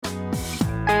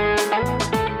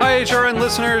HRN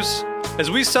listeners.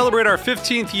 As we celebrate our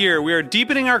 15th year, we are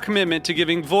deepening our commitment to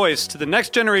giving voice to the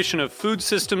next generation of food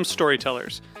systems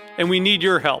storytellers, and we need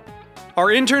your help. Our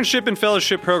internship and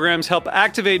fellowship programs help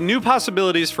activate new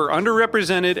possibilities for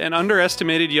underrepresented and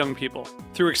underestimated young people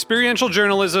through experiential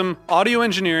journalism, audio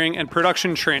engineering, and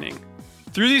production training.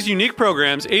 Through these unique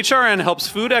programs, HRN helps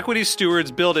food equity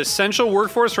stewards build essential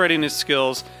workforce readiness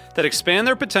skills that expand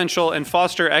their potential and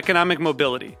foster economic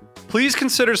mobility. Please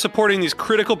consider supporting these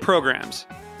critical programs.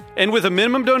 And with a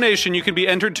minimum donation, you can be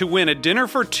entered to win a dinner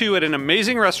for two at an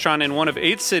amazing restaurant in one of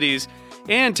 8 cities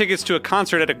and tickets to a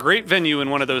concert at a great venue in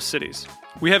one of those cities.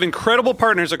 We have incredible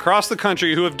partners across the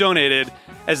country who have donated,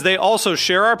 as they also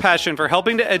share our passion for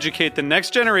helping to educate the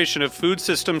next generation of food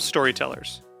systems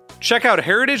storytellers. Check out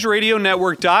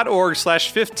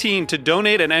heritageradionetwork.org/15 to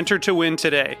donate and enter to win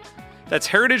today. That's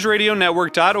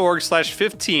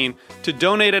heritageradionetwork.org/15 to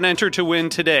donate and enter to win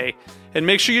today. And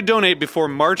make sure you donate before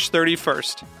March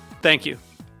 31st. Thank you.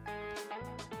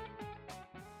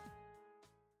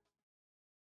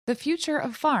 The future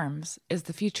of farms is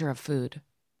the future of food.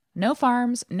 No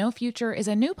Farms, No Future is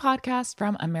a new podcast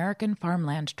from American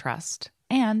Farmland Trust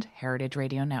and Heritage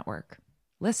Radio Network.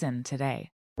 Listen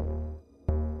today.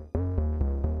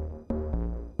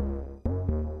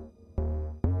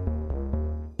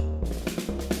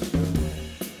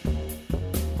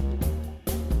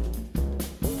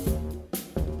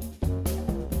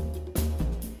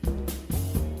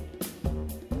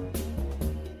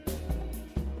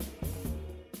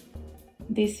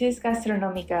 This is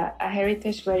Gastronomica, a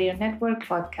Heritage Radio Network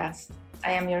podcast.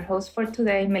 I am your host for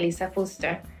today, Melissa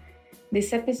Fuster.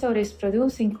 This episode is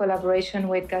produced in collaboration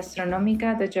with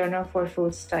Gastronomica, the Journal for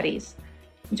Food Studies.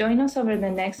 Join us over the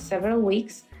next several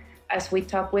weeks as we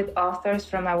talk with authors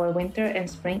from our winter and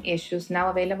spring issues now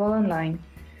available online.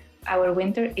 Our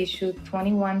winter issue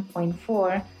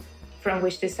 21.4, from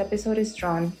which this episode is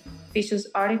drawn, features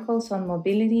articles on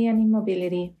mobility and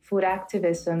immobility, food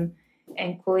activism,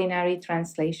 and culinary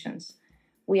translations.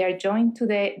 We are joined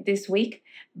this week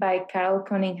by Carole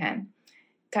Counihan.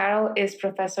 Carole is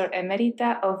Professor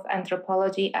Emerita of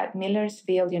Anthropology at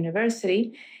Millersville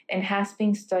University and has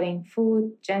been studying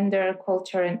food, gender,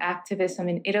 culture, and activism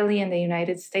in Italy and the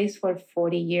United States for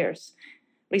 40 years,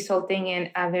 resulting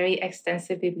in a very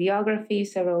extensive bibliography,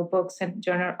 several books, and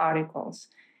journal articles.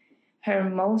 Her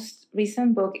most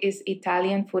recent book is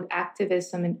Italian Food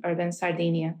Activism in Urban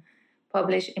Sardinia,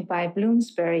 published by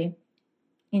Bloomsbury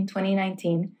in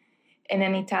 2019, and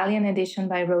an Italian edition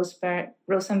by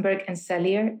Rosenberg and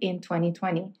Cellier in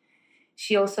 2020.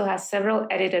 She also has several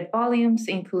edited volumes,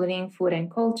 including Food and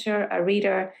Culture, A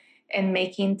Reader, and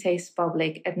Making Taste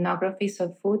Public, Ethnographies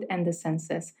of Food and the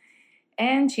Senses.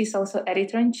 And she's also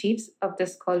editor-in-chief of the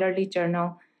scholarly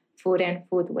journal Food and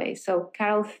Foodway. So,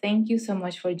 Carole, thank you so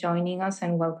much for joining us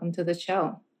and welcome to the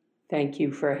show. Thank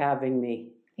you for having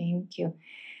me. Thank you.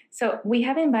 So we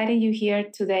have invited you here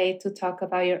today to talk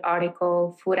about your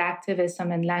article, Food Activism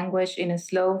and Language in a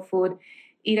Slow Food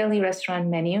Italy Restaurant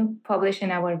Menu, published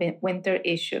in our winter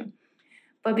issue.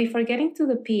 But before getting to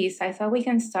the piece, I thought we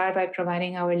can start by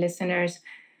providing our listeners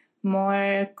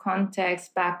more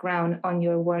context, background on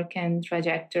your work and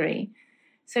trajectory.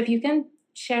 So if you can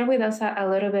share with us a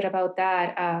little bit about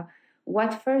that,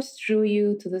 what first drew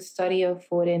you to the study of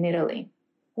food in Italy?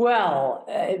 Well,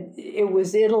 it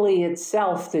was Italy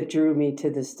itself that drew me to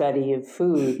the study of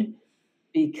food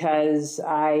because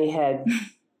I had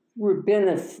been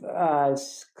a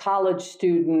college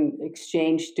student,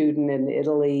 exchange student in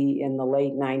Italy in the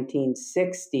late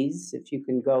 1960s, if you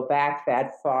can go back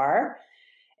that far,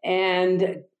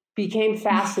 and became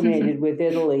fascinated with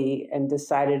Italy and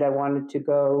decided I wanted to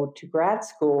go to grad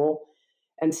school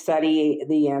and study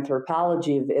the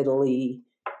anthropology of Italy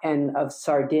and of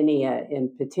Sardinia in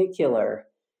particular.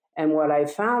 And what I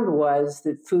found was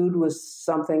that food was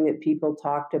something that people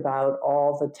talked about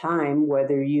all the time,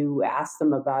 whether you asked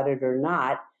them about it or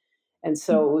not. And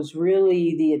so it was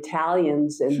really the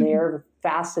Italians and their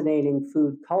fascinating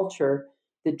food culture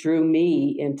that drew me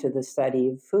into the study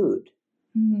of food.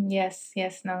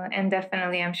 Yes, no, and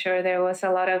definitely I'm sure there was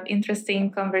a lot of interesting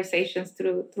conversations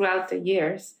throughout the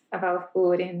years about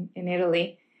food in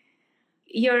Italy.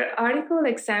 Your article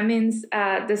examines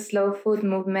the slow food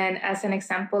movement as an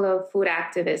example of food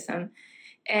activism.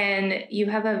 And you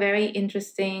have a very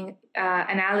interesting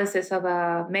analysis of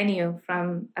a menu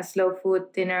from a slow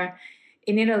food dinner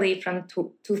in Italy from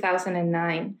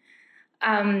 2009.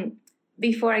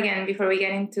 Before we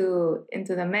get into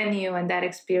the menu and that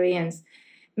experience,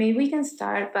 maybe we can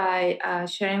start by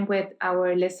sharing with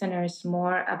our listeners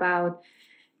more about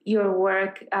your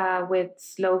work with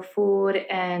slow food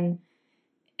and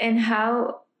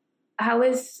how how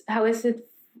is it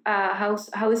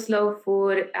how is slow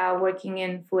food working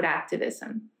in food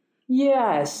activism?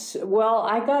 Yes. Well,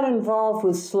 I got involved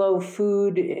with slow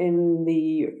food in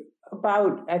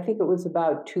I think it was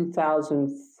about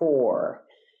 2004.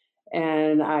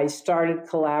 And I started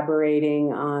collaborating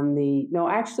no,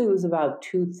 actually, it was about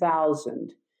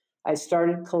 2000. I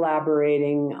started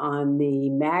collaborating on the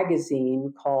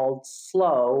magazine called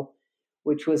Slow,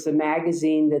 which was a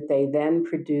magazine that they then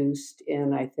produced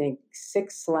in, I think,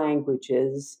 6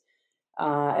 languages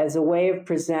as a way of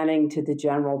presenting to the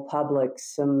general public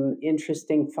some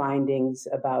interesting findings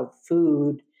about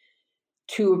food,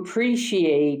 to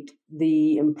appreciate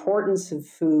the importance of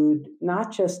food,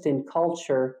 not just in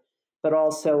culture, but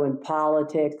also in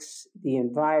politics, the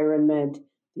environment,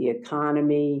 the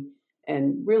economy,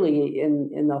 and really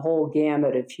in the whole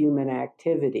gamut of human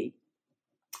activity.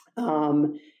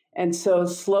 And so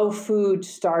Slow Food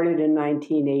started in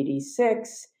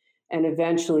 1986, and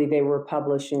eventually they were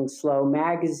publishing Slow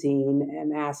Magazine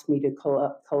and asked me to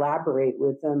collaborate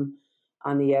with them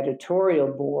on the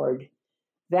editorial board.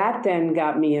 That then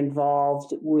got me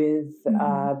involved with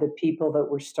the people that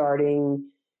were starting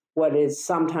what is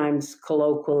sometimes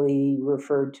colloquially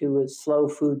referred to as Slow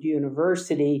Food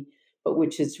University, but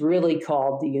which is really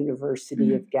called the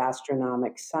University of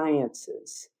Gastronomic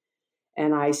Sciences.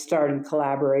 And I started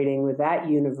collaborating with that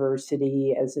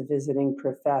university as a visiting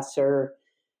professor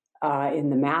in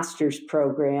the master's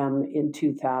program in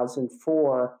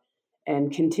 2004,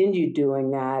 and continued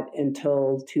doing that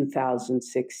until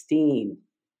 2016.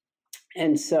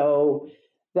 And so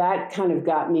that kind of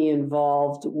got me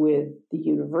involved with the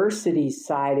university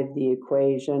side of the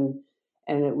equation.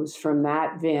 And it was from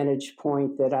that vantage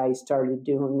point that I started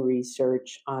doing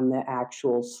research on the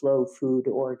actual slow food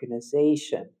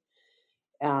organization.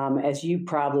 As you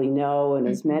probably know, and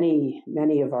as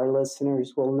many of our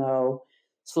listeners will know,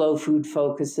 slow food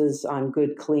focuses on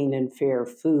good, clean, and fair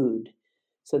food.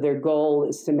 So their goal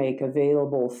is to make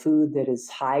available food that is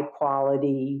high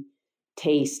quality,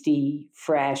 tasty,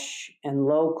 fresh, and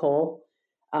local,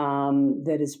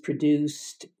 that is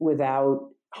produced without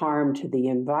harm to the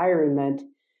environment,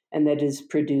 and that is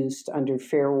produced under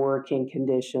fair working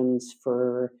conditions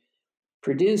for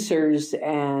producers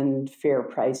and fair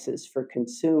prices for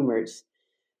consumers.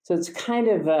 So it's kind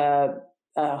of a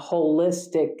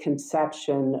holistic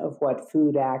conception of what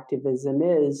food activism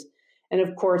is. And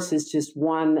of course, it's just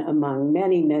one among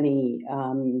many, many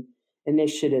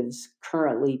initiatives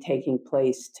currently taking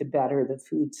place to better the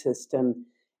food system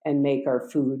and make our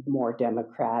food more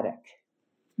democratic.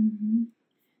 Mm-hmm.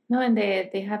 No, and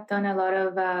they have done a lot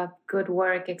of good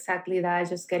work, exactly that,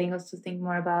 just getting us to think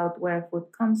more about where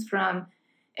food comes from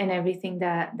and everything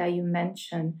that you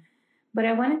mentioned. But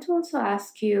I wanted to also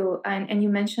ask you, and you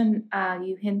mentioned,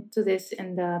 you hint to this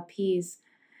in the piece,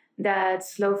 that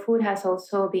slow food has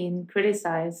also been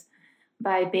criticized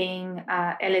by being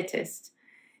elitist.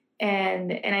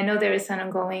 And I know there is an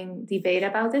ongoing debate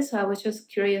about this, so I was just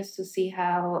curious to see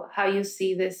how you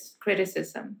see this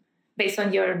criticism based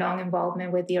on your long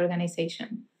involvement with the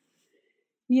organization.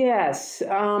 Yes.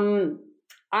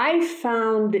 I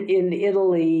found in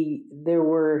Italy there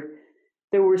were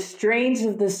strains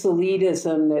of this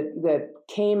elitism that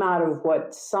came out of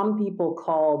what some people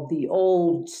called the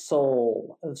old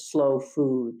soul of slow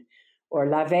food, or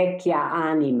la vecchia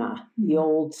anima, the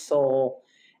old soul.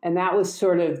 And that was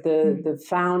sort of the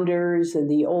founders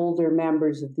and the older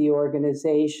members of the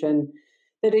organization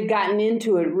that had gotten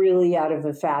into it really out of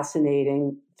a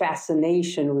fascination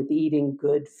with eating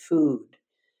good food.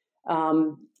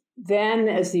 Then,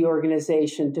 as the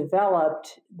organization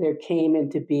developed, there came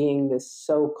into being this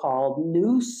so-called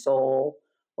new soul,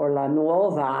 or la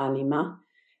nuova anima,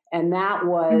 and that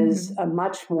was a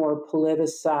much more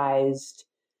politicized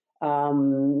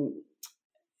kind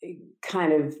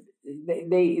of.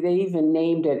 They even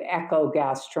named it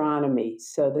eco-gastronomy.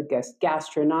 So the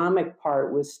gastronomic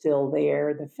part was still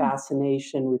there, the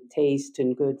fascination with taste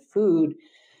and good food,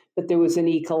 but there was an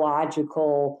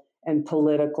ecological and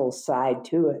political side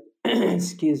to it,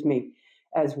 excuse me,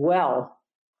 as well.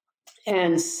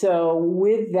 And so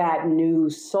with that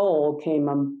new soul came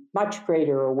a much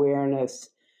greater awareness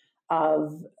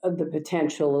of the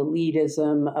potential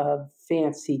elitism of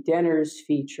fancy dinners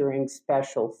featuring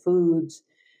special foods.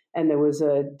 And there was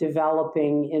a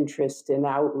developing interest in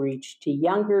outreach to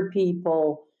younger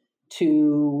people,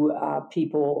 to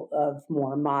people of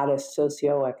more modest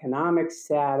socioeconomic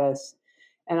status.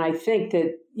 And I think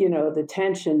that, the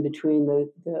tension between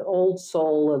the old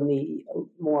soul and the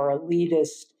more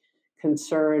elitist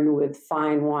concern with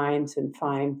fine wines and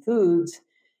fine foods,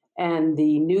 and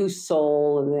the new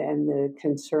soul and the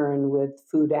concern with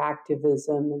food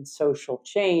activism and social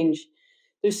change.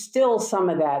 There's still some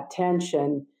of that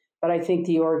tension, but I think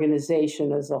the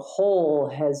organization as a whole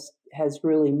has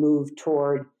really moved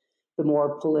toward the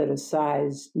more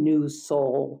politicized new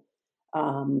soul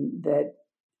that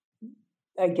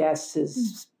I guess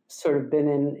has sort of been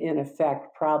in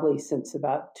effect probably since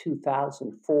about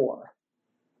 2004.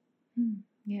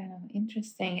 Yeah,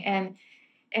 interesting. And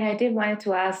I did wanted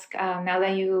to ask, now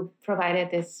that you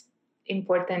provided this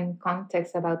important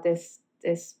context about this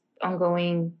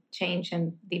ongoing change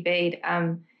and debate,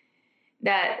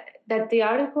 that the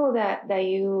article that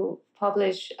you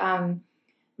published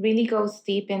really goes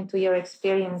deep into your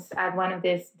experience at one of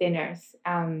these dinners,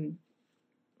 one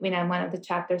of the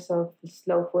chapters of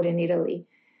Slow Food in Italy.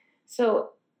 So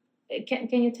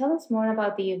can you tell us more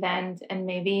about the event and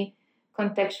maybe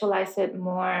contextualize it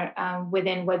more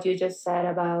within what you just said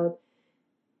about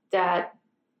that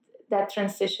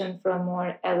transition from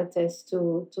more elitist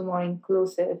to more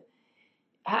inclusive?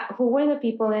 Who were the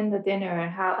people in the dinner?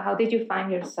 How did you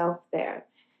find yourself there?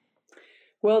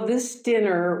 Well, this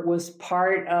dinner was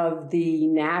part of the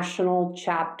National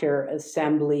Chapter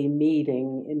Assembly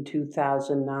meeting in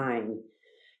 2009.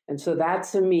 And so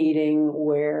that's a meeting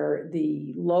where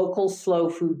the local slow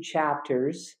food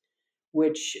chapters,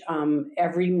 which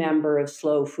every member of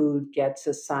Slow Food gets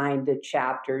assigned a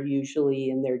chapter, usually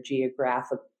in their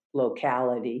geographic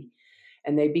locality,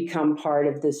 and they become part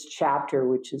of this chapter,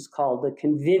 which is called the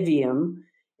convivium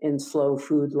in Slow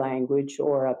Food language,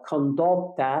 or a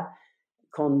condotta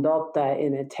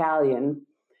in Italian.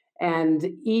 And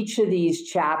each of these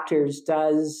chapters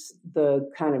does the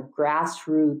kind of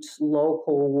grassroots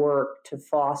local work to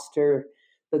foster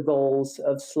the goals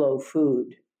of slow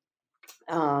food.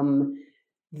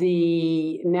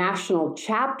 The National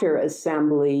Chapter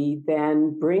Assembly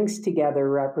then brings together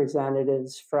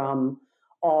representatives from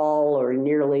all or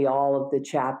nearly all of the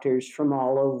chapters from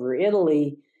all over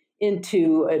Italy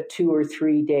into a 2 or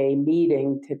 3 day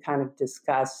meeting to kind of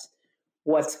discuss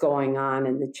what's going on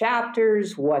in the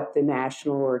chapters, what the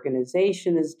national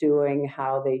organization is doing,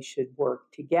 how they should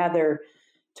work together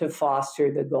to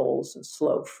foster the goals of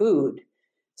slow food.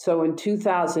 So in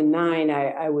 2009,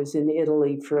 I was in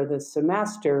Italy for the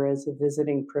semester as a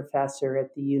visiting professor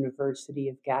at the University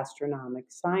of Gastronomic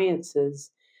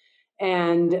Sciences,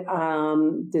 and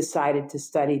decided to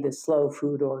study the slow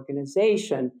food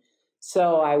organization.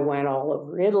 So I went all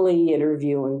over Italy,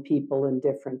 interviewing people in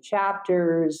different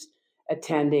chapters,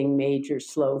 attending major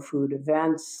slow food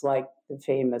events like the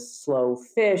famous Slow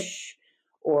Fish,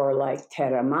 or like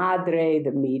Terra Madre,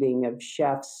 the meeting of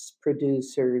chefs,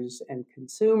 producers, and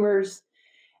consumers.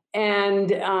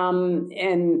 And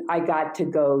I got to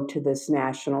go to this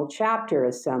National Chapter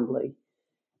Assembly.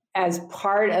 As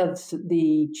part of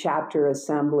the chapter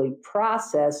assembly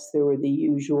process, there were the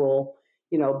usual,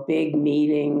 big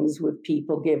meetings with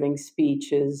people giving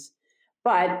speeches.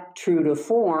 But true to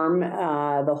form,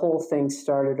 the whole thing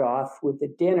started off with a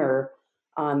dinner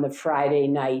on the Friday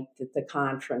night that the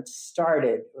conference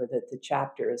started, or that the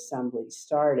chapter assembly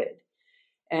started.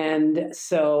 And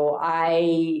so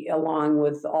I, along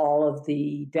with all of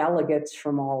the delegates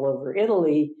from all over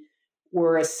Italy,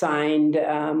 were assigned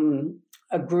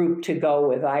a group to go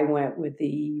with. I went with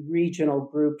the regional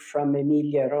group from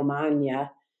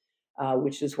Emilia-Romagna,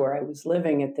 which is where I was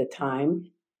living at the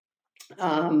time.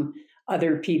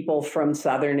 Other people from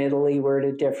southern Italy were at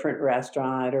a different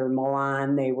restaurant, or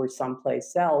Milan, they were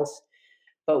someplace else.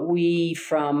 But we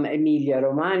from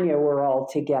Emilia-Romagna were all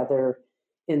together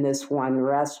in this one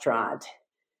restaurant.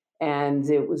 And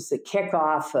it was the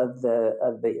kickoff of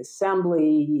the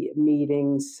assembly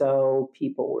meeting, so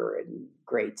people were in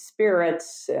great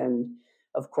spirits. And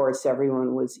of course,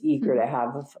 everyone was eager to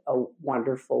have a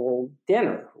wonderful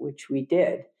dinner, which we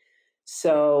did.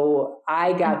 So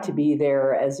I got to be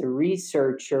there as a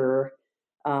researcher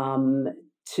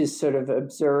to sort of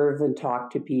observe and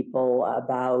talk to people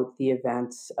about the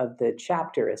events of the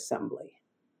chapter assembly.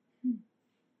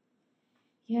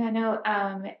 Yeah, no,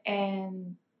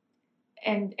 and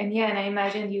yeah, and I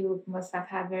imagine you must have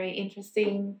had very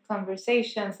interesting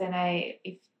conversations. And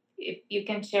if you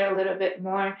can share a little bit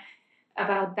more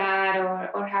about that,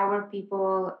 or how were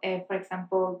people, for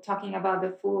example, talking about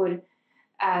the food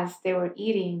as they were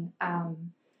eating,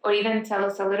 or even tell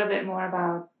us a little bit more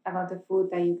about the food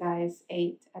that you guys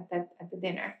ate at the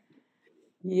dinner.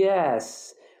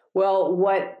 Yes. Well,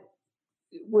 what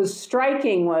was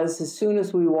striking was as soon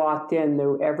as we walked in,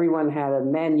 everyone had a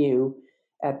menu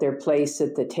at their place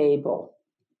at the table.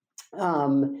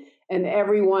 And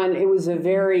everyone, it was a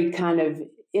very kind of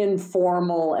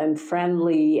informal and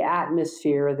friendly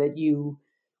atmosphere that you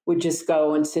would just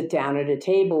go and sit down at a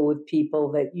table with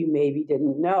people that you maybe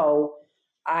didn't know.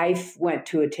 I went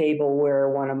to a table where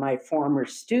one of my former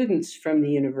students from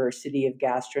the University of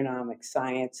Gastronomic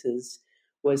Sciences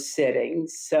was sitting.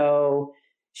 So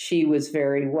she was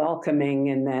very welcoming.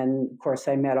 And then, of course,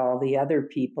 I met all the other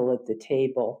people at the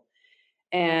table.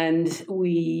 And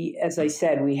we, as I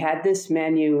said, we had this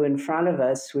menu in front of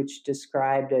us, which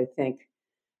described, I think,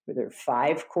 were there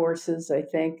 5 courses, I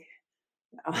think.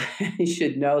 I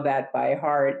should know that by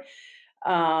heart.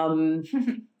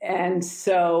 And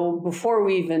so before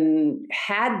we even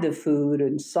had the food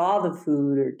and saw the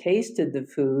food or tasted the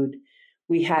food,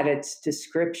 we had its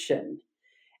description.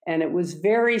 And it was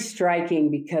very striking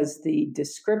because the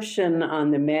description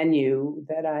on the menu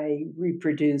that I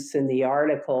reproduce in the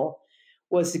article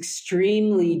was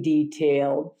extremely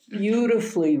detailed,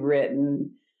 beautifully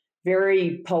written,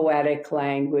 very poetic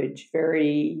language,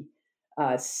 very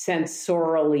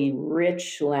sensorially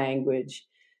rich language,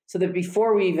 so that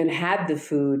before we even had the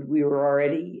food, we were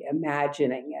already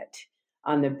imagining it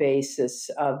on the basis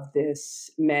of this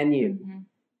menu. Mm-hmm.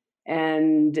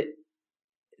 And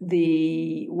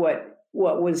what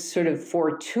was sort of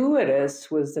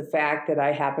fortuitous was the fact that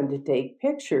I happened to take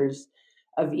pictures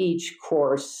of each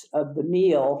course of the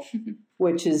meal,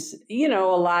 which is, a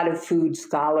lot of food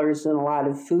scholars and a lot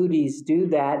of foodies do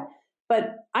that.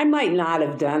 But I might not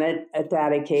have done it at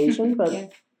that occasion, but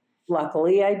yes.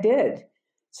 Luckily I did.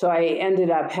 So I ended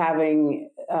up having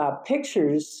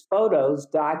photos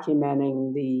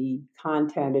documenting the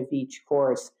content of each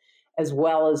course, as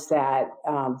well as that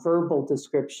verbal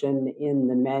description in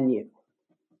the menu.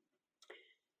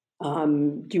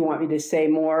 Do you want me to say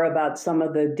more about some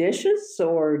of the dishes,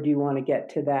 or do you want to get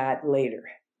to that later?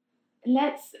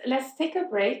 Let's take a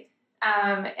break.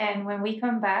 And when we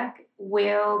come back,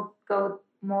 we'll go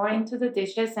more into the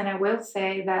dishes. And I will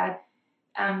say that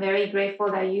I'm very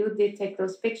grateful that you did take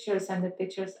those pictures, and the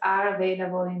pictures are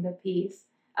available in the piece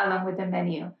along with the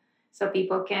menu. So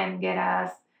people can get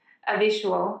a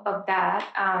visual of that.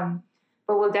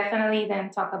 But we'll definitely then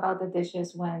talk about the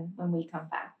dishes when we come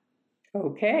back.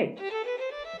 Okay.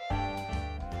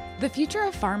 The future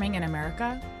of farming in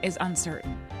America is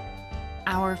uncertain.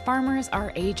 Our farmers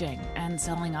are aging and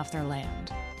selling off their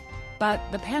land. But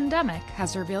the pandemic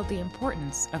has revealed the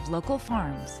importance of local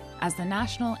farms as the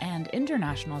national and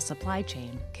international supply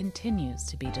chain continues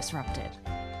to be disrupted.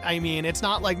 I mean, it's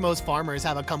not like most farmers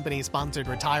have a company-sponsored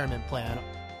retirement plan.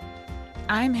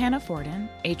 I'm Hannah Forden,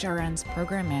 HRN's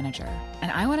program manager,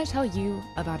 and I want to tell you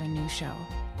about a new show.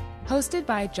 Hosted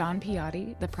by John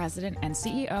Piatti, the president and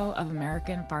CEO of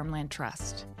American Farmland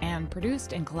Trust, and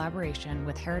produced in collaboration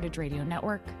with Heritage Radio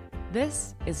Network,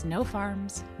 this is No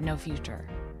Farms, No Future.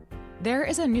 There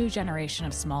is a new generation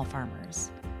of small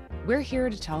farmers. We're here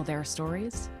to tell their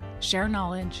stories, share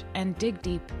knowledge, and dig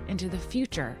deep into the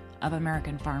future of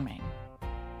American farming.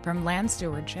 From land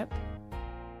stewardship.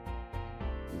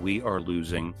 We are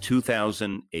losing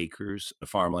 2,000 acres of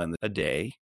farmland a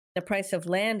day. The price of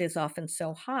land is often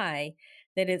so high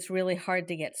that it's really hard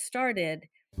to get started.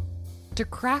 To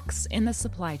cracks in the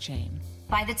supply chain.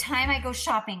 By the time I go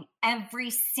shopping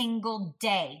every single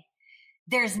day,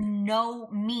 there's no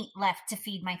meat left to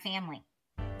feed my family.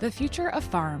 The future of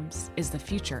farms is the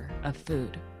future of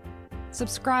food.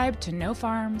 Subscribe to No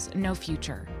Farms, No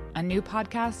Future, a new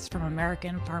podcast from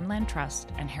American Farmland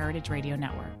Trust and Heritage Radio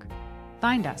Network.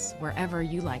 Find us wherever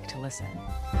you like to listen.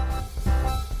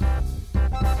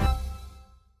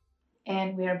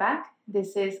 And we're back.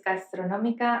 This is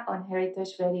Gastronomica on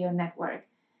Heritage Radio Network.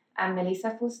 I'm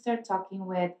Melissa Fuster talking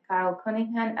with Carole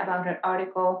Counihan about her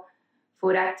article,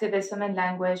 Food Activism and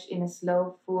Language in a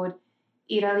Slow Food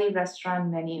Italy Restaurant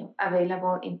Menu,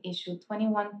 available in issue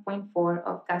 21.4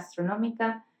 of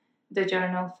Gastronomica, the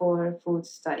Journal for Food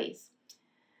Studies.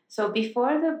 So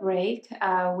before the break,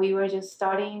 we were just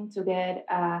starting to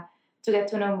get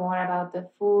to know more about the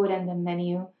food and the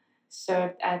menu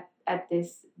served at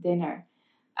this dinner.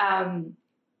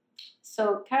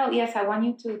 So Carole, yes, I want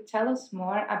you to tell us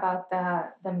more about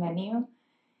the menu.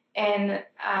 And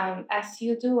as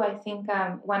you do, I think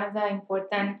one of the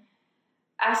important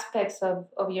aspects of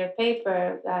your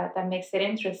paper that makes it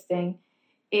interesting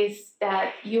is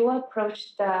that you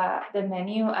approach the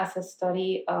menu as a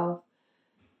study of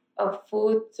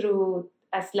food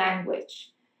as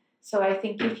language. So I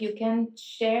think if you can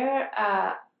share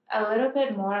a little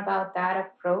bit more about that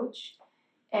approach,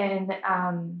 and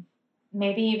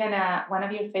maybe even one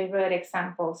of your favorite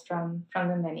examples from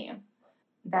the menu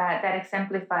that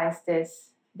exemplifies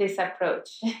this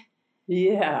approach.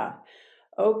 Yeah.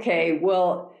 Okay.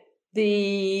 Well,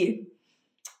 the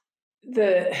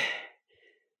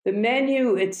The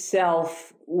menu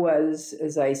itself was,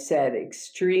 as I said,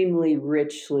 extremely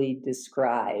richly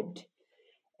described.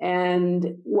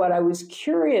 And what I was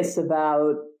curious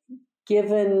about,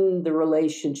 given the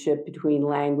relationship between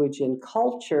language and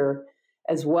culture,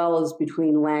 as well as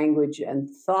between language and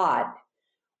thought,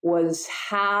 was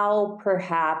how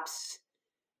perhaps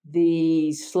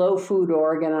the slow food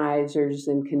organizers,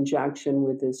 in conjunction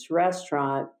with this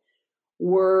restaurant,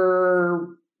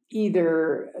 were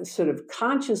either sort of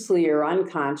consciously or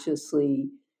unconsciously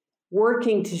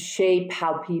working to shape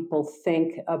how people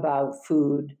think about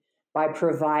food by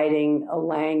providing a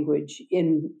language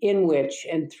in which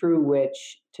and through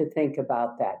which to think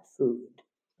about that food.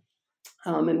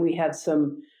 And we have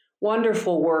some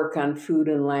wonderful work on food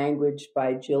and language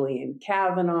by Gillian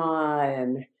Kavanaugh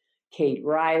and Kate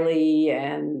Riley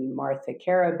and Martha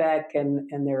Karabek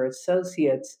and their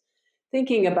associates,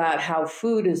 thinking about how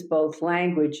food is both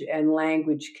language and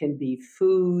language can be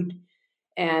food,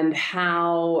 and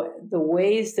how the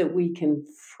ways that we can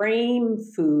frame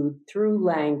food through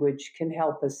language can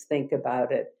help us think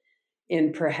about it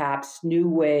in perhaps new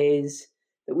ways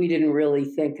that we didn't really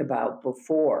think about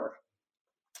before.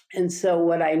 And so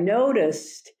what I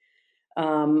noticed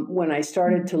when I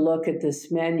started to look at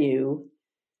this menu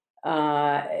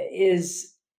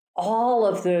is all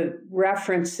of the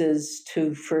references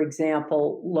to, for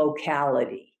example,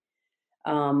 locality.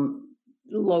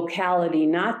 Locality,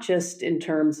 not just in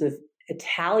terms of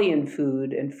Italian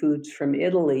food and foods from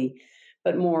Italy,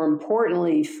 but more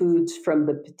importantly, foods from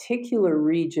the particular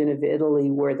region of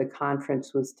Italy where the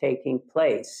conference was taking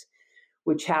place,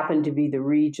 which happened to be the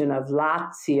region of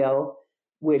Lazio,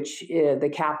 which the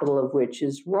capital of which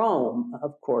is Rome,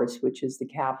 of course, which is the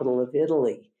capital of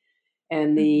Italy.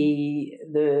 And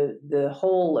the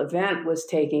whole event was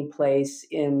taking place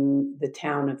in the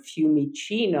town of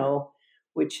Fiumicino,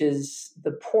 which is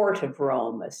the port of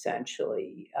Rome,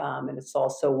 essentially. And it's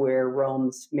also where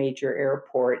Rome's major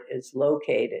airport is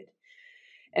located.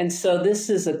 And so this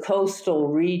is a coastal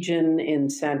region in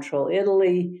central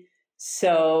Italy.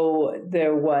 So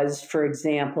there was, for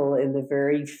example, in the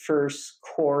very first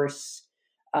course,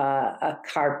 a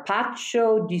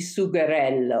carpaccio di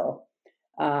sugarello,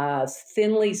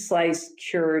 thinly sliced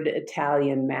cured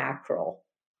Italian mackerel.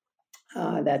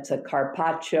 That's a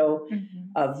carpaccio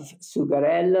of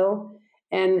sugarello.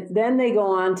 And then they go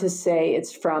on to say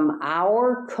it's from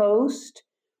our coast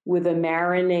with a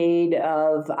marinade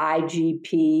of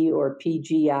IGP or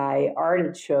PGI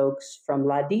artichokes from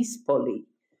Ladispoli.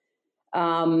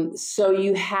 So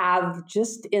you have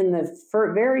just in the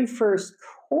very first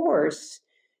course,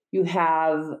 you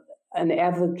have an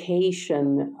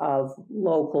evocation of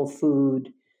local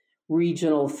food,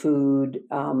 regional food,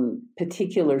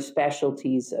 particular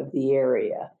specialties of the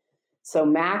area. So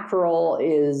mackerel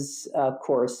is, of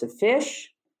course, a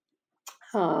fish.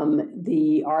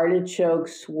 The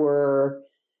artichokes were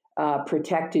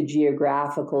protected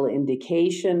geographical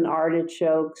indication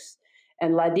artichokes.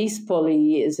 And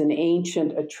Ladispoli is an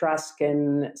ancient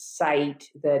Etruscan site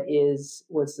that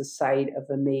was the site of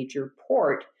a major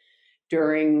port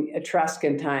during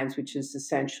Etruscan times, which is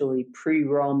essentially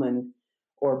pre-Roman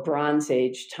or Bronze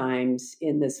Age times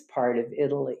in this part of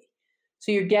Italy.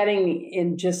 So you're getting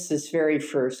in just this very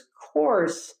first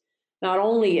course, not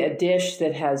only a dish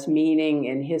that has meaning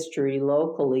and history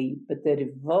locally, but that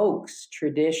evokes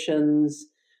traditions,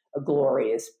 a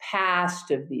glorious past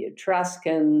of the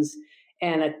Etruscans,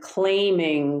 and a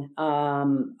claiming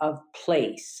of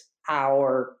place,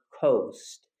 our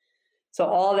coast. So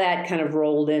all that kind of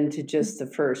rolled into just the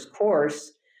first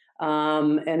course.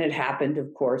 And it happened,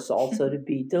 of course, also to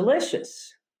be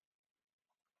delicious.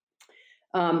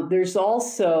 There's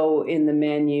also in the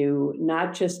menu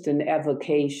not just an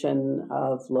evocation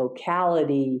of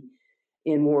locality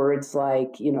in words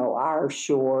like, our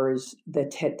shores, the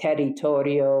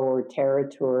territorio or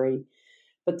territory,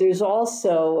 but there's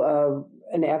also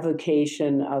an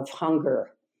evocation of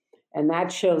hunger. And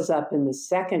that shows up in the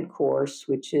second course,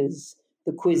 which is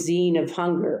the cuisine of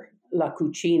hunger, la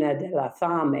cucina della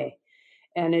fame.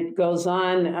 And it goes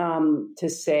on to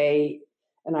say,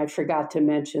 and I forgot to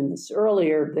mention this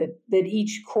earlier, that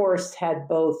each course had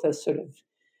both a sort of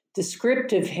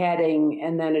descriptive heading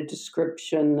and then a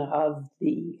description of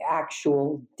the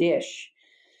actual dish.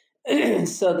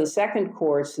 So the second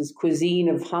course is cuisine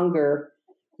of hunger,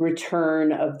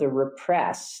 return of the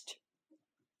repressed.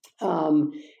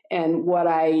 And what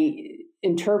I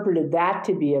interpreted that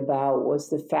to be about was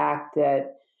the fact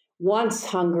that once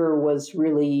hunger was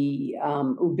really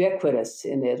ubiquitous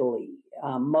in Italy.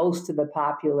 Most of the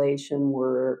population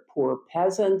were poor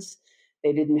peasants.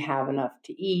 They didn't have enough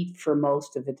to eat for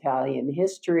most of Italian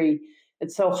history.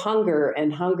 And so hunger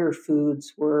and hunger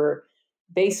foods were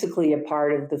basically a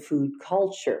part of the food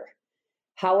culture.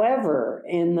 However,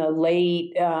 in the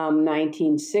late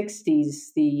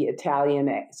 1960s, the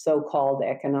Italian so-called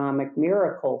economic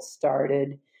miracle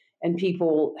started, and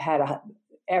people had a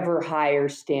ever higher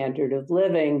standard of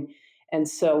living, and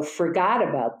so forgot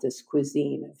about this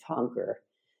cuisine of hunger.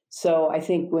 So I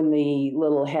think when the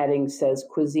little heading says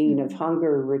cuisine of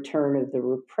hunger, return of the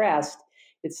repressed,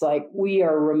 it's like we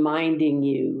are reminding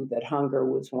you that hunger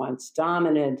was once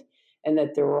dominant and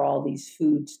that there were all these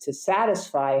foods to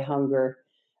satisfy hunger.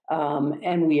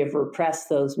 And we have repressed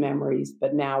those memories,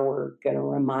 but now we're going to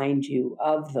remind you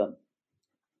of them.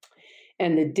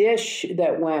 And the dish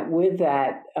that went with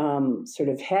that sort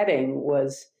of heading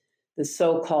was the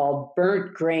so-called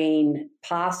burnt grain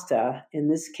pasta. In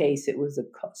this case, it was a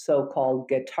so-called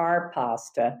guitar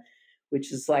pasta,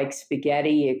 which is like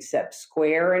spaghetti except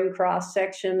square in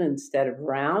cross-section instead of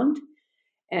round.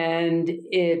 And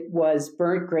it was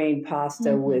burnt grain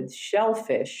pasta with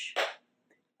shellfish.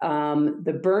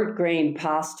 The burnt grain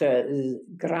pasta,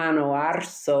 grano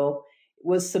arso,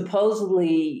 was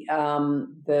supposedly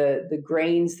the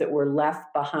grains that were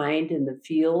left behind in the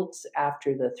fields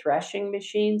after the threshing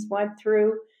machines went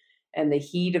through, and the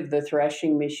heat of the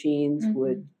threshing machines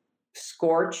would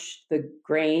scorch the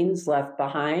grains left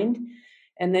behind,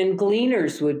 and then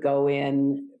gleaners would go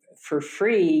in for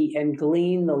free and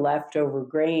glean the leftover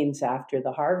grains after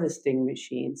the harvesting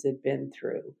machines had been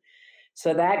through.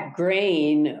 So that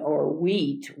grain or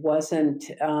wheat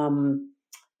wasn't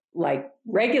like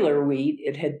regular wheat.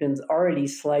 It had been already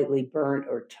slightly burnt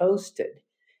or toasted,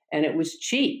 and it was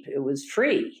cheap. It was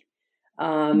free.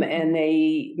 And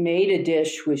they made a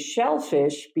dish with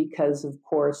shellfish because, of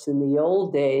course, in the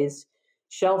old days,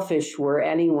 shellfish were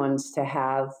anyone's to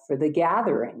have for the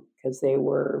gathering because they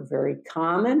were very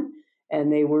common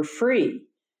and they were free.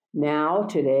 Now,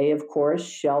 today, of course,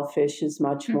 shellfish is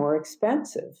much more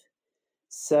expensive.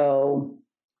 So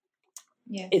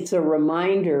it's a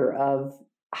reminder of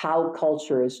how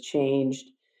culture has changed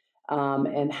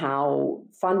and how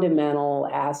fundamental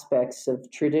aspects of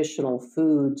traditional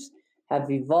foods have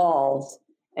evolved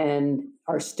and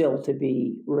are still to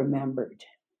be remembered.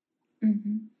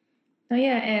 Oh,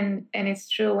 yeah, and it's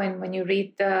true when you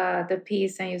read the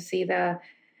piece and you see the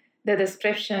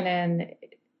description, and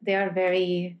they are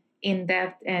very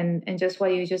in-depth, and just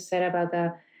what you just said about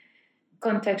the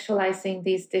contextualizing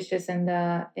these dishes in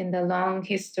the long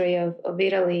history of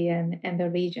Italy and the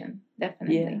region,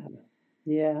 definitely.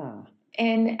 Yeah.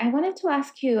 And I wanted to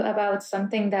ask you about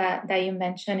something that you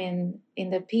mentioned in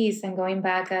the piece, and going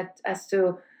back as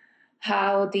to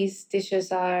how these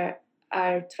dishes are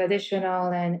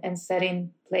traditional and set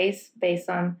in place based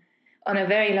on a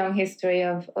very long history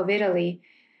of Italy.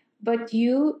 But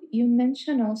you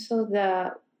mentioned also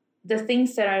the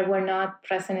things that were not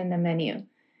present in the menu,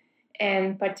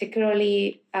 and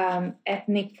particularly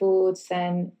ethnic foods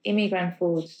and immigrant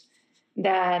foods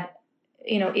that,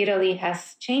 Italy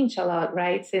has changed a lot,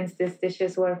 right, since these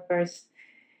dishes were first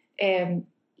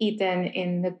eaten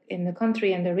in the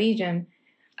country and the region.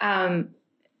 And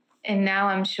now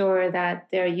I'm sure that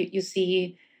there you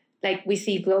see, like we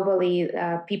see globally,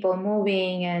 people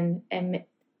moving and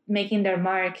making their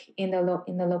mark in the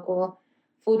local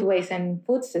foodways and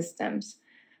food systems.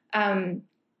 Can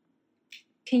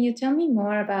you tell me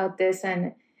more about this?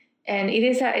 And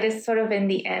it is sort of in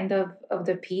the end of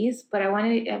the piece, but I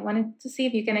wanted to see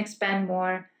if you can expand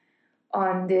more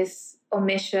on this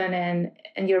omission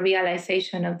and your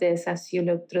realization of this as you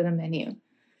look through the menu.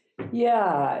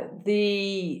 Yeah,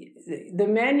 the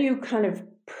menu kind of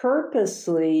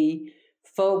purposely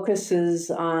focuses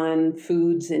on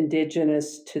foods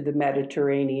indigenous to the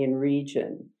Mediterranean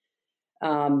region.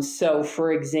 So,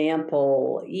 for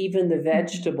example, even the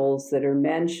vegetables that are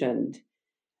mentioned,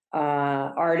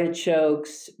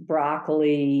 artichokes,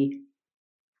 broccoli,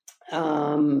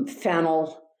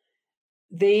 fennel,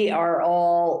 they are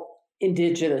all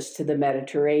indigenous to the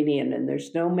Mediterranean, and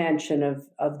there's no mention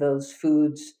of those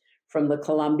foods from the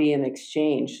Columbian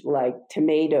exchange, like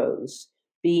tomatoes,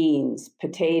 beans,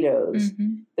 potatoes,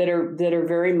 that are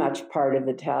very much part of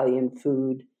Italian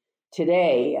food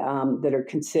today, that are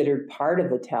considered part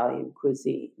of Italian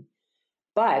cuisine.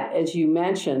 But as you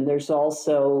mentioned, there's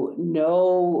also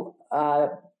no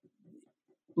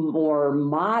more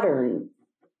modern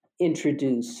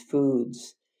introduced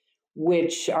foods,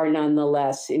 which are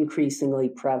nonetheless increasingly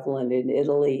prevalent in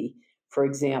Italy, for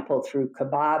example, through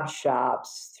kebab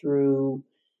shops, through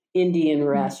Indian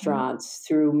restaurants,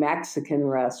 through Mexican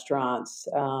restaurants.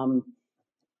 And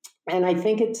I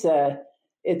think it's a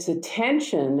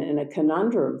tension and a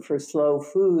conundrum for slow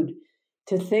food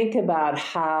to think about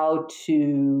how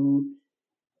to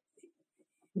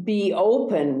be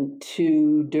open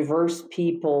to diverse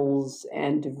peoples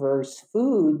and diverse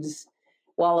foods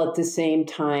while at the same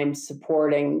time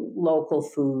supporting local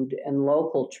food and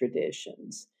local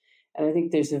traditions. And I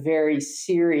think there's a very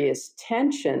serious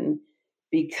tension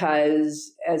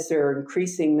because as there are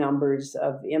increasing numbers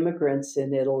of immigrants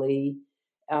in Italy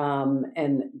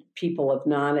and people of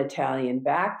non-Italian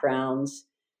backgrounds,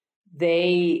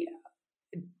 they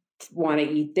want to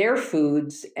eat their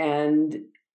foods, and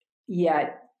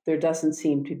yet there doesn't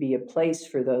seem to be a place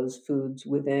for those foods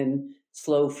within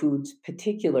slow food's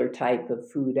particular type of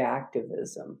food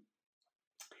activism.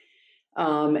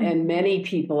 And many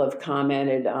people have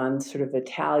commented on sort of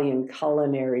Italian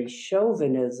culinary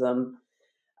chauvinism,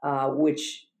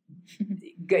 which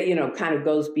kind of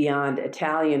goes beyond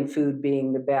Italian food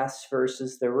being the best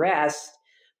versus the rest,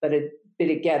 but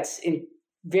it gets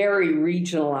very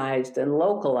regionalized and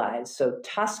localized. So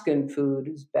Tuscan food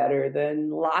is better than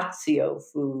Lazio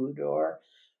food, or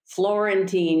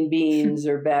Florentine beans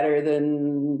are better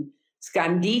than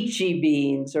Scandicci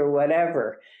beans, or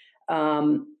whatever.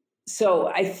 So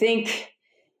I think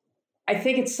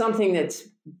it's something that's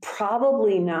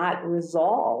probably not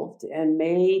resolved and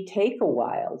may take a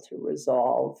while to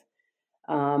resolve.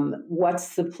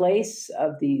 What's the place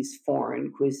of these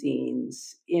foreign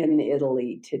cuisines in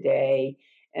Italy today?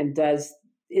 And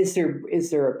is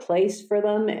there a place for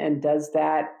them? And does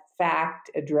that fact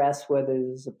address whether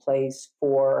there's a place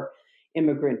for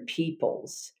immigrant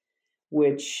peoples,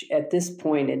 which at this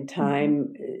point in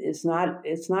time it's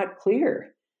not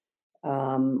clear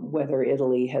whether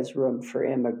Italy has room for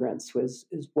immigrants, is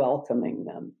welcoming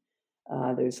them.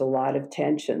 There's a lot of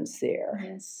tensions there.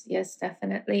 Yes,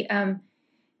 definitely.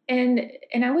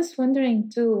 And I was wondering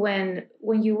too,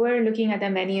 when you were looking at the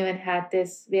menu and had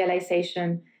this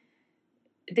realization,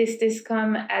 did this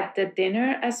come at the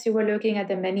dinner as you were looking at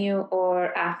the menu,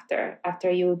 or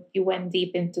after you went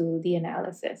deep into the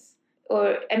analysis?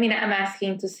 Or, I mean, I'm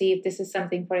asking to see if this is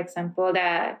something, for example,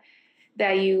 that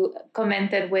you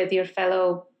commented with your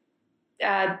fellow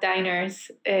diners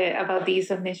about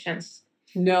these omissions.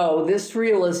 No, this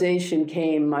realization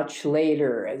came much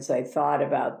later as I thought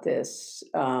about this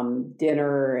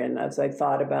dinner and as I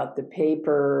thought about the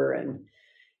paper. And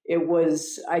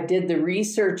I did the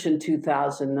research in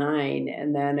 2009,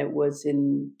 and then it was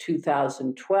in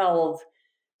 2012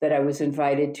 that I was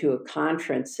invited to a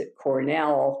conference at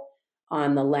Cornell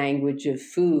on the language of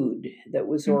food that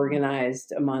was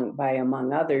organized by,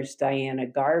 among others, Diana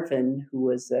Garvin, who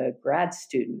was a grad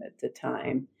student at the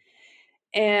time.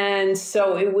 And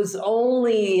so it was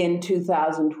only in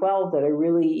 2012 that I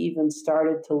really even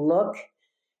started to look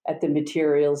at the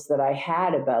materials that I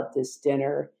had about this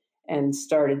dinner and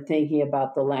started thinking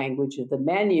about the language of the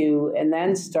menu, and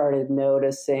then started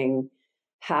noticing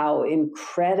how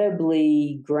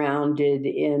incredibly grounded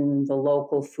in the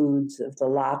local foods of the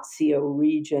Lazio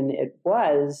region it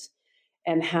was,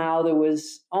 and how there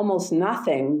was almost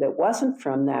nothing that wasn't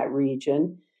from that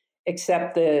region,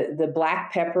 except the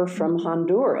black pepper from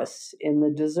Honduras in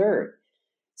the dessert.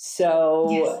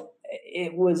 So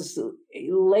It was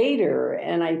later,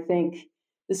 and I think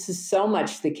this is so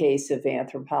much the case of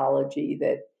anthropology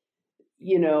that,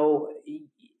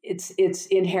 it's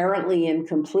inherently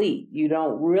incomplete. You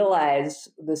don't realize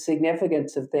the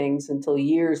significance of things until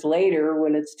years later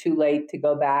when it's too late to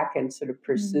go back and sort of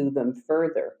pursue them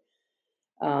further.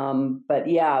 But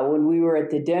yeah, when we were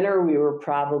at the dinner, we were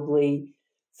probably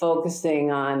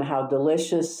focusing on how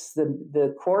delicious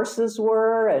the courses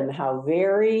were and how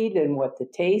varied and what the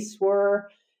tastes were,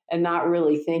 and not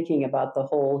really thinking about the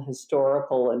whole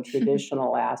historical and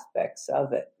traditional aspects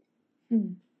of it.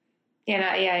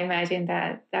 I imagine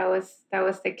that was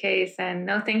the case. And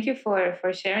no, thank you for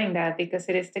sharing that, because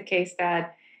it is the case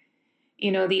that,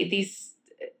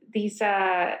 these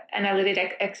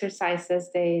analytic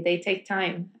exercises, they take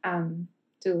time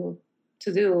to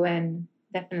do, and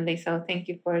definitely. So thank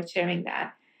you for sharing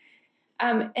that.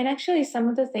 And actually, some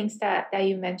of the things that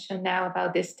you mentioned now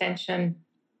about this tension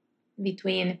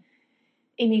between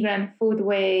immigrant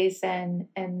foodways and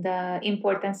the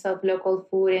importance of local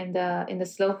food in the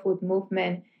slow food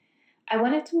movement, I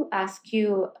wanted to ask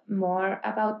you more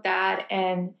about that,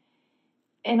 and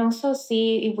also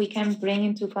see if we can bring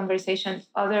into conversation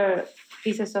other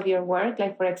pieces of your work,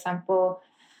 like, for example,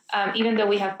 even though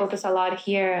we have focused a lot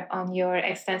here on your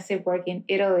extensive work in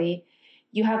Italy,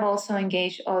 you have also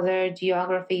engaged other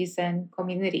geographies and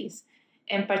communities.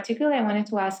 In particular, I wanted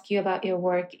to ask you about your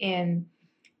work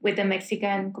with the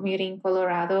Mexican community in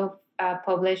Colorado,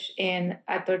 published in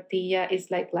A Tortilla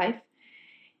is Like Life.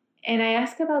 And I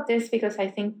ask about this because I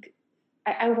think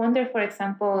I wonder, for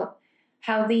example,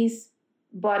 how these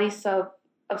bodies of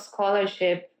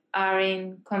scholarship are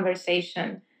in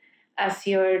conversation as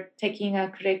you're taking a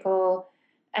critical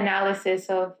analysis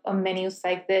of menus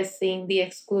like this, seeing the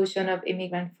exclusion of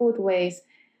immigrant foodways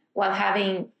while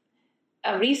having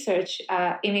a research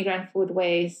immigrant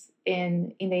foodways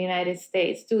in the United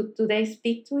States. Do they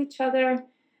speak to each other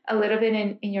a little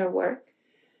bit in your work?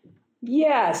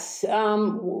 Yes.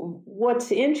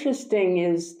 What's interesting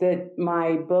is that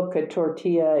my book, A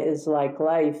Tortilla is Like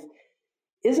Life,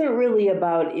 isn't really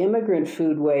about immigrant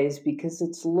foodways because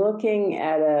it's looking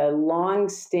at a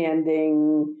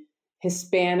long-standing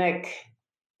Hispanic,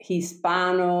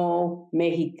 Hispano,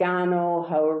 Mexicano,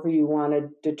 however you want to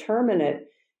determine it,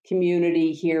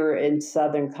 community here in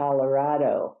Southern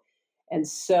Colorado. And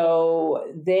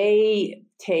so they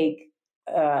take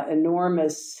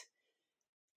enormous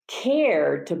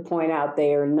care to point out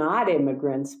they are not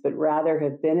immigrants, but rather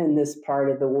have been in this part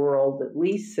of the world at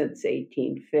least since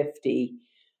 1850,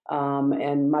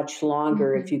 and much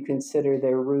longer if you consider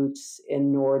their roots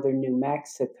in northern New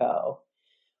Mexico.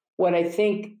 What I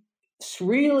think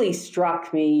really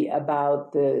struck me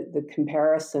about the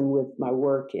comparison with my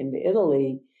work in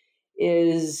Italy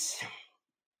is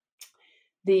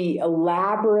the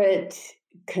elaborate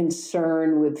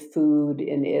concern with food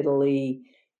in Italy,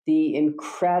 the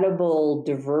incredible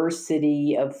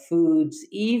diversity of foods,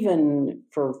 even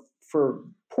for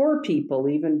poor people,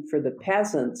 even for the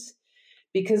peasants,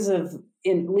 because of,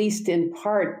 at least in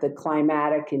part, the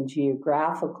climatic and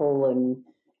geographical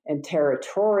and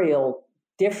territorial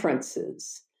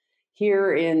differences.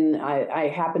 Here I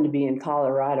happen to be in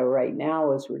Colorado right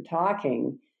now as we're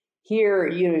talking. Here,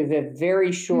 you have a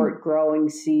very short growing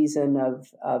season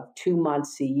of 2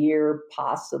 months a year,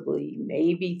 possibly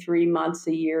maybe 3 months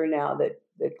a year now that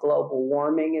global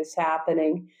warming is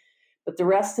happening. But the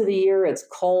rest of the year, it's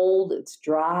cold, it's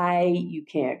dry, you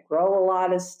can't grow a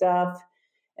lot of stuff.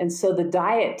 And so the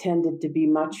diet tended to be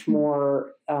much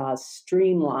more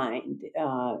streamlined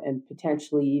and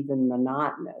potentially even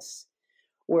monotonous.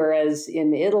 Whereas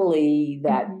in Italy,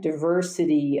 that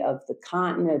diversity of the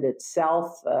continent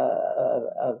itself,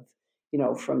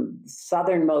 from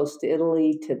southernmost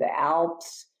Italy to the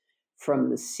Alps, from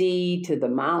the sea to the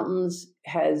mountains,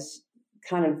 has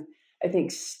kind of, I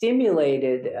think,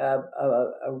 stimulated a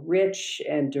rich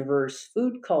and diverse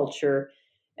food culture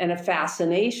and a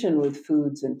fascination with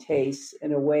foods and tastes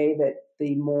in a way that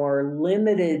the more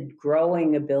limited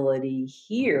growing ability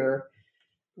here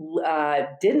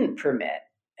didn't permit.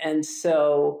 And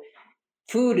so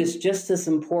food is just as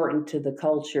important to the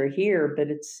culture here, but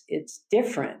it's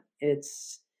different.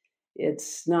 It's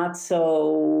not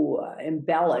so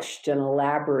embellished and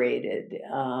elaborated.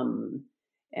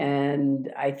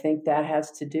 And I think that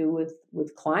has to do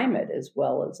with climate as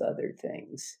well as other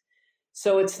things.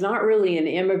 So it's not really an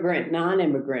immigrant,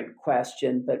 non-immigrant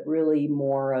question, but really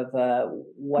more of a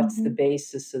what's the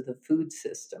basis of the food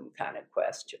system kind of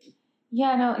question.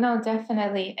 Yeah, no,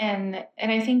 definitely. And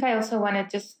I think I also want to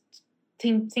just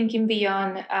thinking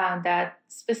beyond that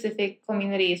specific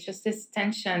community. It's just this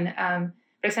tension.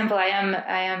 For example, I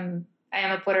am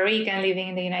a Puerto Rican living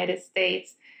in the United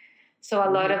States. So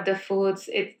a lot of the foods,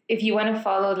 if you want to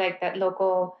follow like that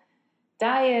local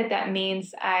diet, that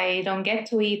means I don't get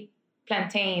to eat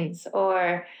plantains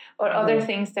or other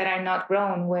things that are not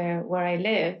grown where I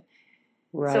live.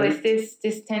 Right. So it's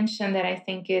this tension that I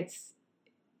think it's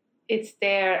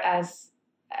there as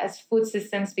food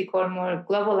systems become more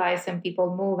globalized and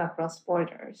people move across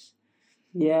borders.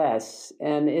 Yes,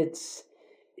 and it's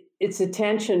a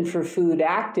tension for food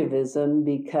activism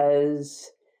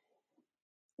because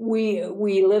we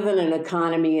live in an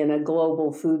economy and a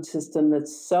global food system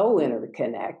that's so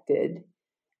interconnected,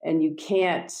 and you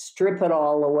can't strip it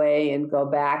all away and go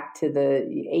back to the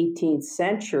 18th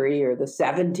century or the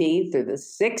 17th or the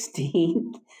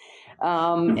 16th.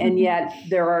 And yet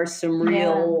there are some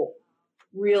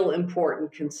real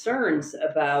important concerns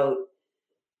about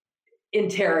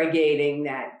interrogating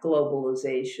that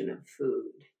globalization of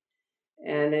food.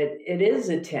 And it is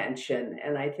a tension,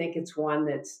 and I think it's one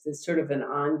that's sort of an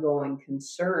ongoing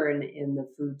concern in the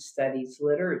food studies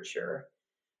literature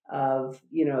of,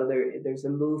 there's a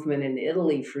movement in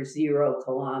Italy for 0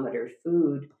 kilometer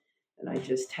food. And I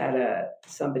just had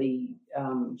somebody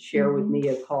share with me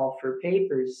a call for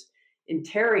papers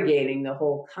interrogating the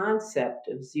whole concept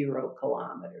of 0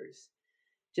 kilometers,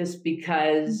 just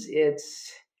because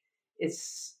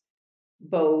it's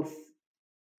both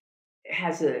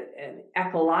has an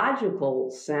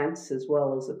ecological sense as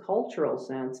well as a cultural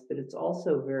sense, but it's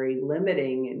also very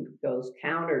limiting and goes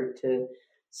counter to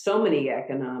so many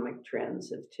economic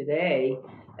trends of today,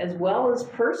 as well as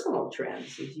personal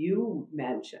trends, as you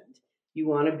mentioned. You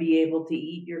want to be able to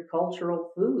eat your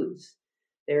cultural foods.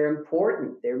 They're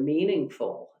important, they're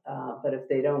meaningful. But if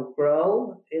they don't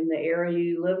grow in the area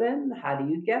you live in, how do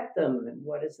you get them? And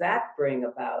what does that bring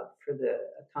about for the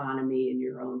economy and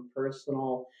your own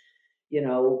personal,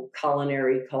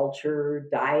 culinary culture,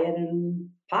 diet, and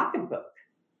pocketbook?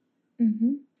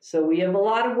 Mm-hmm. So we have a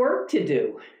lot of work to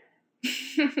do.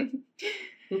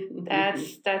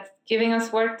 That's giving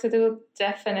us work to do,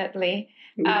 definitely.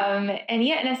 And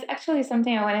that's actually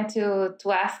something I wanted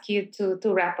to ask you to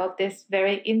wrap up this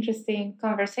very interesting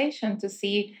conversation, to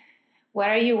see what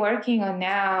are you working on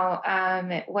now?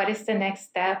 What is the next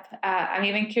step? I'm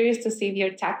even curious to see if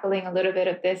you're tackling a little bit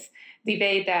of this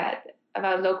debate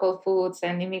about local foods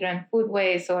and immigrant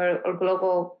foodways or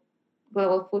global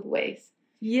foodways.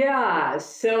 Yeah,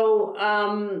 so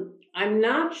I'm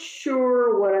not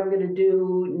sure what I'm going to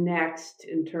do next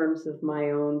in terms of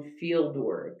my own field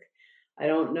work. I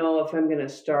don't know if I'm going to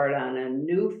start on a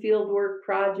new fieldwork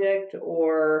project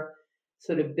or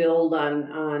sort of build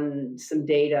on some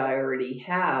data I already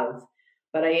have.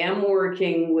 But I am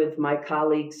working with my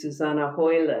colleague Susanna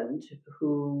Hoyland,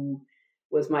 who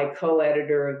was my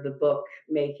co-editor of the book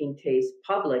Making Taste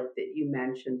Public that you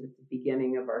mentioned at the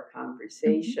beginning of our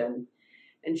conversation. Mm-hmm.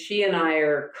 And she and I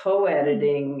are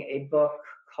co-editing a book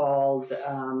called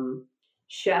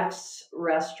Chefs,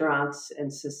 Restaurants, and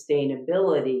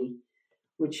Sustainability,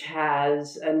 which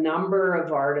has a number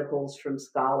of articles from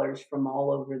scholars from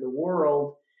all over the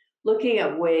world looking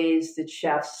at ways that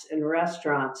chefs and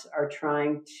restaurants are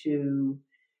trying to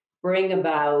bring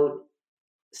about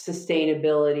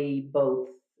sustainability, both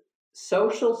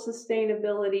social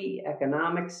sustainability,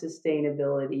 economic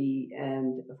sustainability,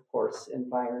 and of course,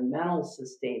 environmental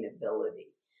sustainability.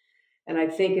 And I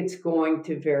think it's going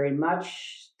to very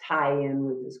much tie in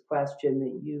with this question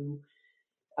that you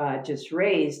just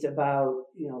raised about,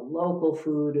 local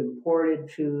food, imported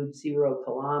food, 0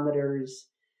 kilometers,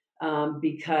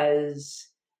 because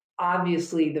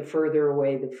obviously the further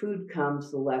away the food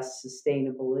comes, the less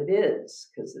sustainable it is,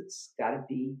 because it's got to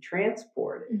be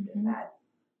transported, mm-hmm. and that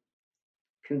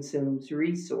consumes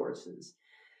resources.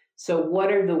 So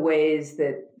what are the ways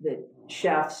that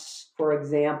chefs, for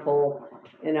example,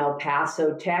 in El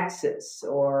Paso, Texas,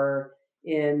 or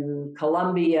in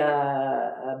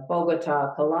Colombia,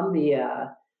 Bogota,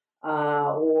 Colombia,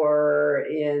 or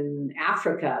in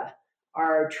Africa,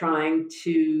 are trying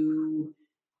to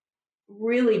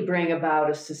really bring about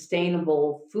a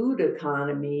sustainable food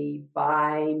economy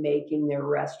by making their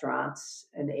restaurants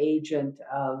an agent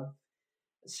of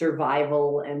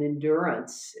survival and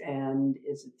endurance? And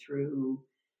is it through,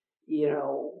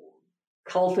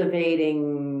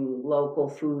 cultivating local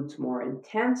foods more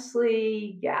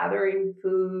intensely, gathering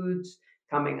foods,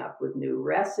 coming up with new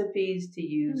recipes to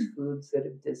use foods that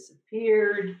have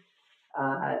disappeared,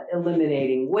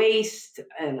 eliminating waste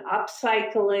and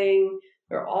upcycling?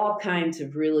 There are all kinds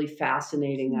of really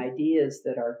fascinating ideas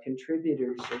that our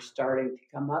contributors are starting to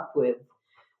come up with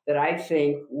that I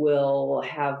think will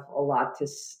have a lot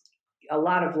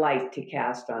of light to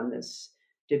cast on this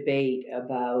debate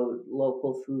about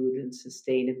local food and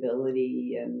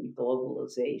sustainability and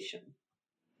globalization.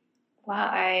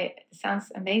 Wow,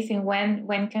 sounds amazing.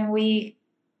 When can we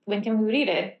read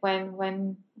it?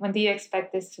 When do you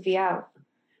expect this to be out?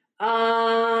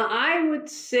 I would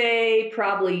say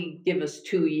probably give us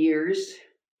 2 years.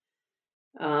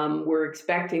 We're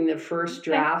expecting the first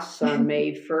drafts on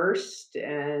May 1st,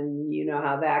 and you know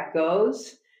how that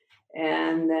goes.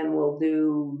 And then we'll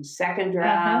do second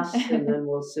drafts, and then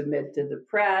we'll submit to the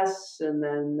press, and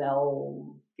then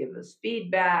they'll give us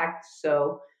feedback.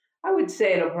 So I would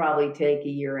say it'll probably take 1.5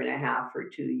 years or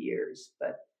 2 years,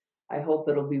 but I hope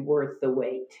it'll be worth the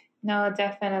wait. No,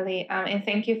 definitely. And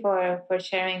thank you for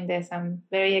sharing this. I'm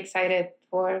very excited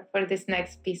for this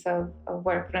next piece of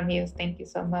work from you. Thank you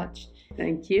so much.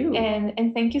 Thank you.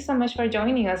 And thank you so much for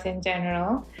joining us in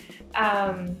general.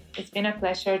 It's been a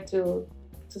pleasure to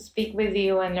speak with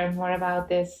you and learn more about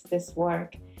this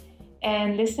work.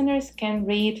 And listeners can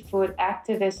read Food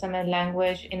Activism and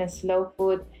Language in a Slow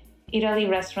Food Italy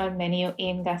Restaurant Menu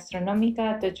in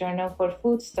Gastronomica, the Journal for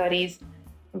Food Studies,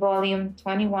 Volume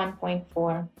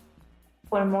 21.4.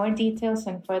 For more details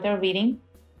and further reading,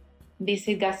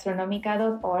 visit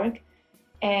gastronomica.org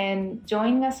and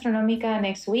join Gastronomica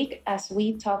next week as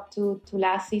we talk to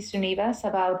Tulasi Srinivas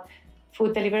about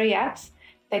food delivery apps,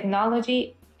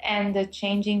 technology, and the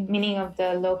changing meaning of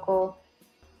the local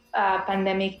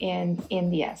pandemic in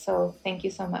India. So thank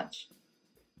you so much.